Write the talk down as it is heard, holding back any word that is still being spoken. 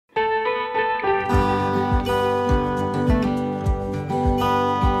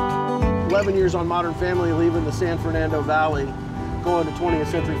11 years on Modern Family, leaving the San Fernando Valley, going to 20th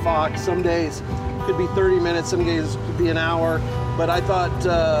Century Fox. Some days could be 30 minutes, some days could be an hour. But I thought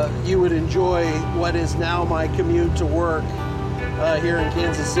you would enjoy what is now my commute to work here in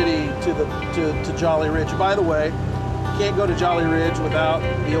Kansas City to Jolly Ridge. By the way, can't go to Jolly Ridge without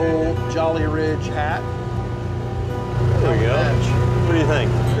the old Jolly Ridge hat. There we go. What do you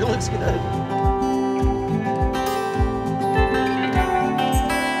think? It looks good.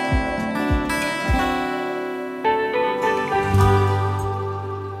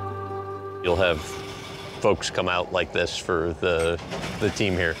 You'll have folks come out like this for the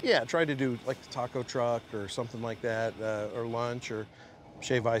team here. Yeah, try to do like the taco truck or something like that, or lunch, or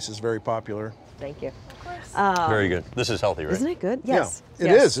shave ice is very popular. Thank you. Very good. This is healthy, right? Isn't it good? Yes.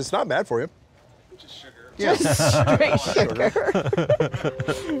 Yeah, it is. It's not bad for you. Just sugar. Yeah. Straight sugar.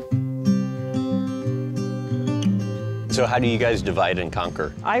 So how do you guys divide and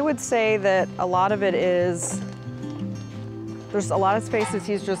conquer? I would say that a lot of it is, there's a lot of spaces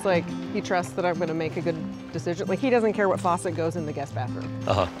he's just like, he trusts that I'm gonna make a good decision. Like, he doesn't care what faucet goes in the guest bathroom.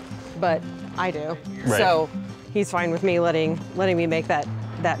 But I do. Right. So he's fine with me letting me make that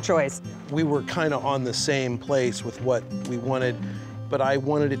choice. We were kind of on the same place with what we wanted, but I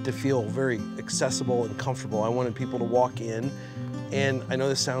wanted it to feel very accessible and comfortable. I wanted people to walk in, and I know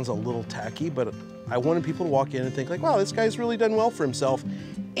this sounds a little tacky, but I wanted people to walk in and think like, wow, this guy's really done well for himself,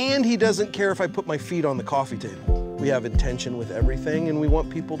 and he doesn't care if I put my feet on the coffee table. We have intention with everything, and we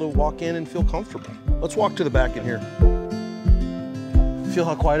want people to walk in and feel comfortable. Let's walk to the back in here. Feel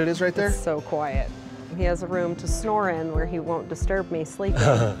how quiet it is right there? It's so quiet. He has a room to snore in where he won't disturb me sleeping.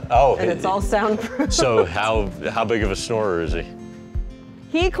 Oh, and it's all soundproof. So how big of a snorer is he?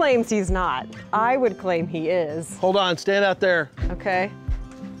 He claims he's not. I would claim he is. Hold on, stand out there. Okay.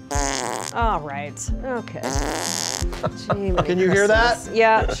 All right. Okay. Gee, Can you hear that?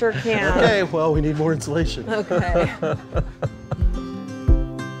 Yeah, sure can. Okay, well, we need more insulation. Okay.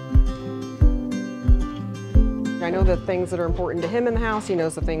 I know the things that are important to him in the house. He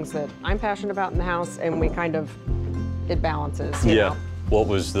knows the things that I'm passionate about in the house, and we kind of, it balances, you know? What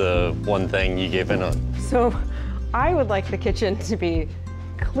was the one thing you gave in on? So I would like the kitchen to be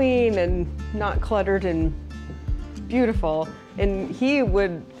clean and not cluttered and beautiful. And he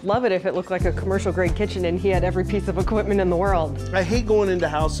would love it if it looked like a commercial grade kitchen and he had every piece of equipment in the world. I hate going into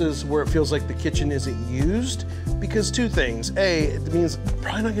houses where it feels like the kitchen isn't used, because two things. A, it means I'm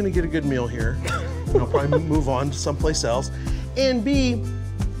probably not gonna get a good meal here. I'll probably move on to someplace else. And B,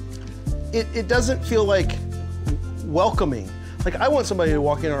 it doesn't feel like welcoming. Like, I want somebody to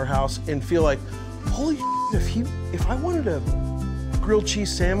walk in our house and feel like, holy shit, if I wanted a grilled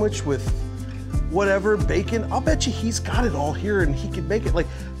cheese sandwich with whatever, bacon, I'll bet you he's got it all here and he could make it. Like,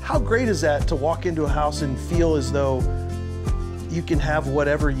 how great is that to walk into a house and feel as though you can have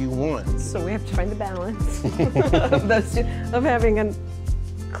whatever you want? So we have to find the balance of those two, of having a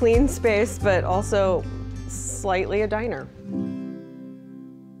clean space, but also slightly a diner.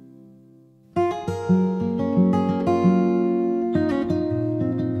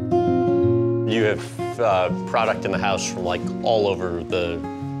 You have product in the house from like all over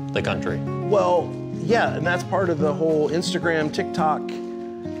the country. Well, yeah, and that's part of the whole Instagram, TikTok,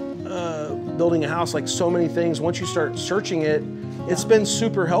 building a house. Like, so many things, once you start searching it, it's been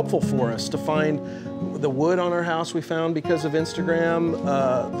super helpful for us to find the wood on our house we found because of Instagram,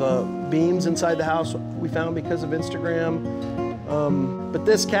 the beams inside the house we found because of Instagram. But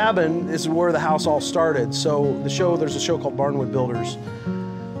this cabin is where the house all started. So there's a show called Barnwood Builders.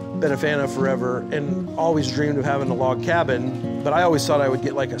 Been a fan of forever and always dreamed of having a log cabin, but I always thought I would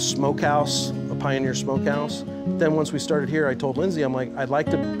get like a smokehouse, a Pioneer smokehouse. Then once we started here, I told Lindsay, I'm like, I'd like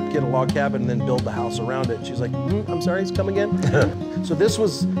to get a log cabin and then build the house around it. She's like, I'm sorry, come again? So this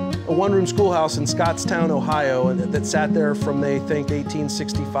was a one-room schoolhouse in Scottstown, Ohio, and that sat there from, they think,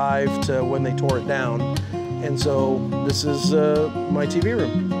 1865 to when they tore it down. And so this is my TV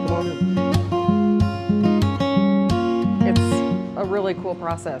room. Come on in. It's a really cool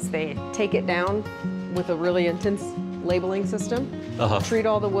process. They take it down with a really intense labeling system, treat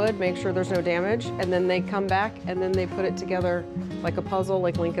all the wood, make sure there's no damage, and then they come back and then they put it together like a puzzle,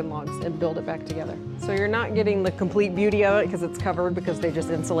 like Lincoln Logs, and build it back together. So you're not getting the complete beauty of it because it's covered, because they just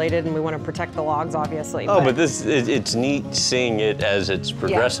insulated, and we want to protect the logs, obviously. Oh, but it's neat seeing it as it's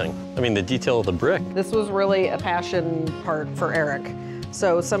progressing. Yeah. I mean, the detail of the brick. This was really a passion part for Eric.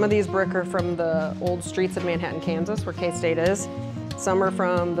 So some of these brick are from the old streets of Manhattan, Kansas, where K-State is. Some are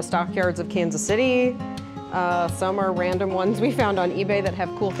from the stockyards of Kansas City. Some are random ones we found on eBay that have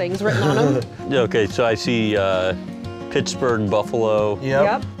cool things written on them. Yeah, okay, so I see Pittsburgh, Buffalo.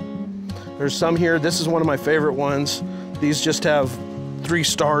 Yep. There's some here. This is one of my favorite ones. These just have 3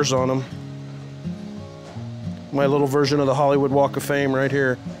 stars on them. My little version of the Hollywood Walk of Fame right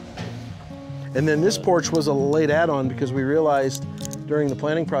here. And then this porch was a late add-on because we realized during the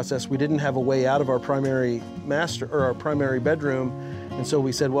planning process we didn't have a way out of our primary our primary bedroom. And so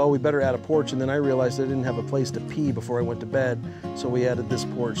we said, well, we better add a porch. And then I realized I didn't have a place to pee before I went to bed. So we added this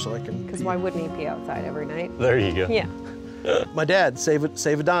porch so I can Because why wouldn't he pee outside every night? There you go. Yeah. My dad, save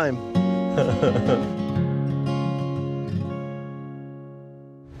a dime.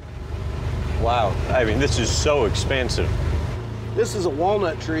 Wow, I mean, this is so expansive. This is a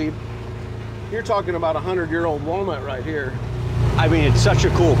walnut tree. You're talking about a 100-year-old walnut right here. I mean, it's such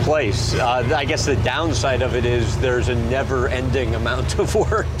a cool place. I guess the downside of it is there's a never-ending amount of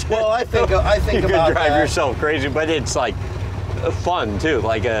work. Well, I think you about could drive that. yourself crazy, but it's like fun too,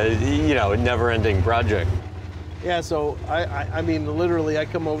 like a a never-ending project. Yeah, so I mean, literally, I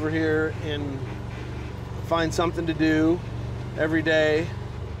come over here and find something to do every day.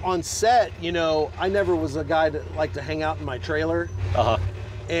 On set, I never was a guy that liked to hang out in my trailer.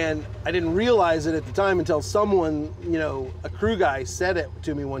 And I didn't realize it at the time until someone, a crew guy said it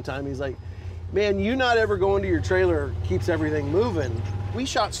to me one time. He's like, man, you not ever going to your trailer keeps everything moving. We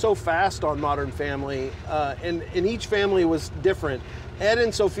shot so fast on Modern Family, and each family was different. Ed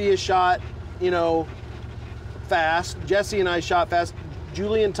and Sophia shot, fast. Jesse and I shot fast.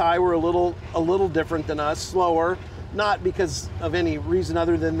 Julie and Ty were a little different than us, slower. Not because of any reason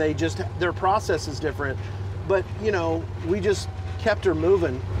other than their process is different. But, we just kept her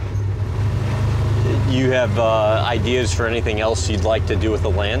moving. You have ideas for anything else you'd like to do with the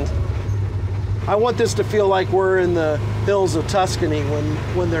land? I want this to feel like we're in the hills of Tuscany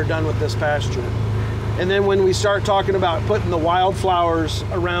when they're done with this pasture. And then when we start talking about putting the wildflowers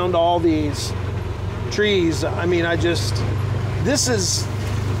around all these trees, I mean,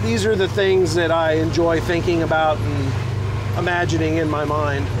 these are the things that I enjoy thinking about and imagining in my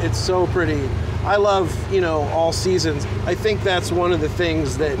mind. It's so pretty. I love, all seasons. I think that's one of the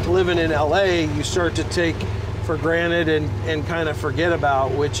things that living in LA, you start to take for granted and kind of forget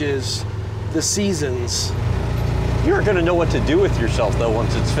about, which is the seasons. You're gonna know what to do with yourself though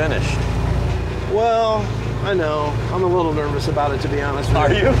once it's finished. Well, I know. I'm a little nervous about it, to be honest with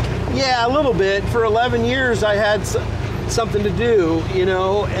you. Are you? Yeah, a little bit. For 11 years, I had something to do,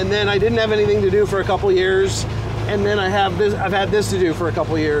 and then I didn't have anything to do for a couple years, and then I've had this to do for a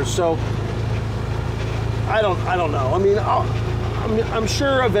couple years. So I don't know. I mean, I'm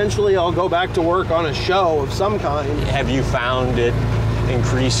sure eventually I'll go back to work on a show of some kind. Have you found it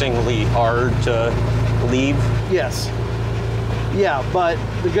increasingly hard to leave? Yes. Yeah, but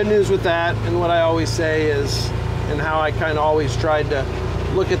the good news with that, and what I always say is, and how I kind of always tried to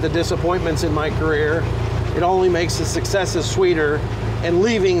look at the disappointments in my career, it only makes the successes sweeter, and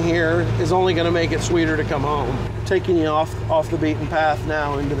leaving here is only going to make it sweeter to come home. Taking you off the beaten path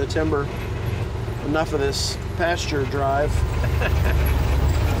now into the timber. Enough of this pasture drive.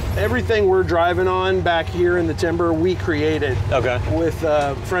 Everything we're driving on back here in the timber, we created. Okay. With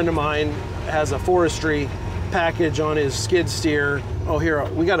a friend of mine has a forestry package on his skid steer. Oh, here,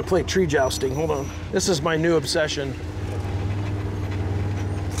 we got to play tree jousting. Hold on. This is my new obsession.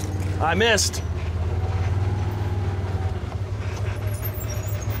 I missed.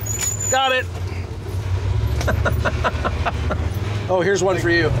 Got it. Oh, here's one for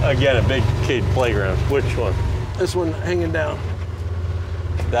you. Again, a big kid playground. Which one? This one hanging down.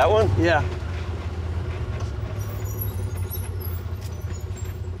 That one? Yeah.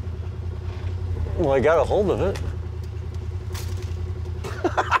 Well, I got a hold of it.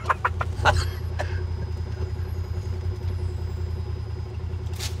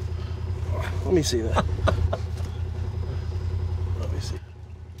 Let me see that. Let me see.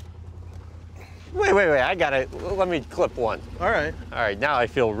 Wait, I got it. Let me clip one. All right. All right, now I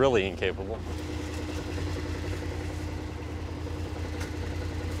feel really incapable.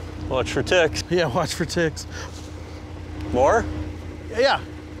 Watch for ticks. Yeah, watch for ticks. More? Yeah.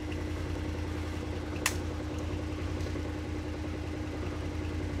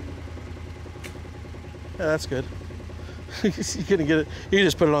 Yeah, that's good. You couldn't get it. You can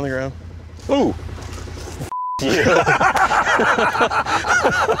just put it on the ground. Ooh. Yeah.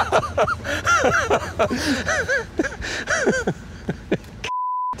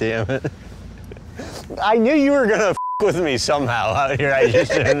 Damn it. I knew you were gonna with me somehow out here. I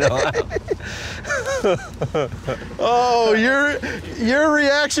just didn't know how. Oh, your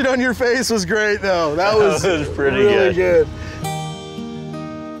reaction on your face was great though. That was pretty really good.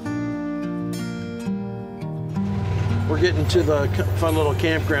 We're getting to the fun little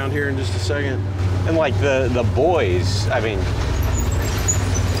campground here in just a second. And like the boys, I mean,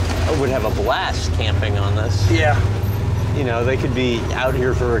 I would have a blast camping on this. Yeah. you know, they could be out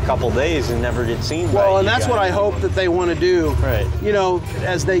here for a couple days and never get seen. Well, and that's what I hope that they want to do. Right. You know,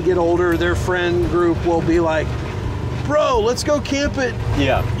 as they get older, their friend group will be like, bro, let's go camp at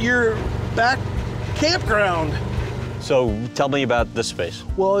your back campground. So tell me about this space.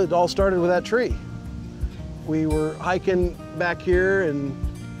 Well, it all started with that tree. We were hiking back here and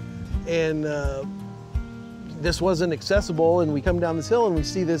this wasn't accessible, and we come down this hill and we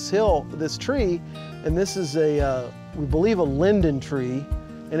see this tree, and this is we believe a linden tree,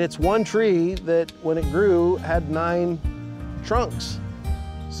 and it's one tree that when it grew had 9 trunks.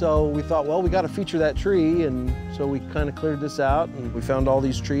 So we thought, well, we got to feature that tree, and so we kind of cleared this out, and we found all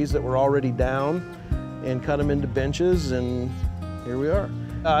these trees that were already down and cut them into benches, and here we are.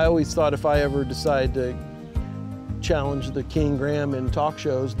 I always thought if I ever decide to challenge the King Graham in talk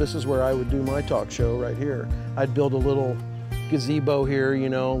shows, this is where I would do my talk show right here. I'd build a little gazebo here, you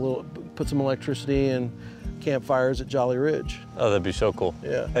know, put some electricity and campfires at Jolly Ridge. Oh, that'd be so cool.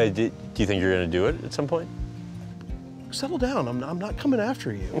 Yeah. Hey, do you think you're going to do it at some point? Settle down. I'm not coming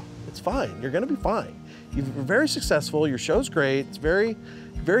after you. It's fine. You're going to be fine. You're very successful. Your show's great. It's very,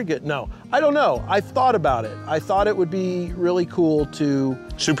 very good. No, I don't know. I've thought about it. I thought it would be really cool to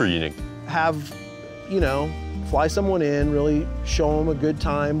super unique. Have, you know, fly someone in, really show them a good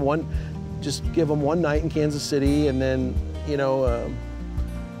time. Just give them one night in Kansas City, and then, you know,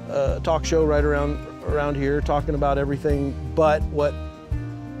 a talk show right around here, talking about everything but what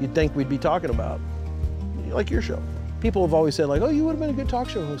you'd think we'd be talking about, like your show. People have always said, like, oh, you would have been a good talk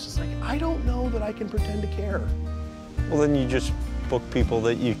show host. It's like, I don't know that I can pretend to care. Well, then you just book people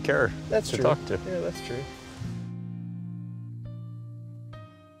that you care to talk to. Yeah, that's true.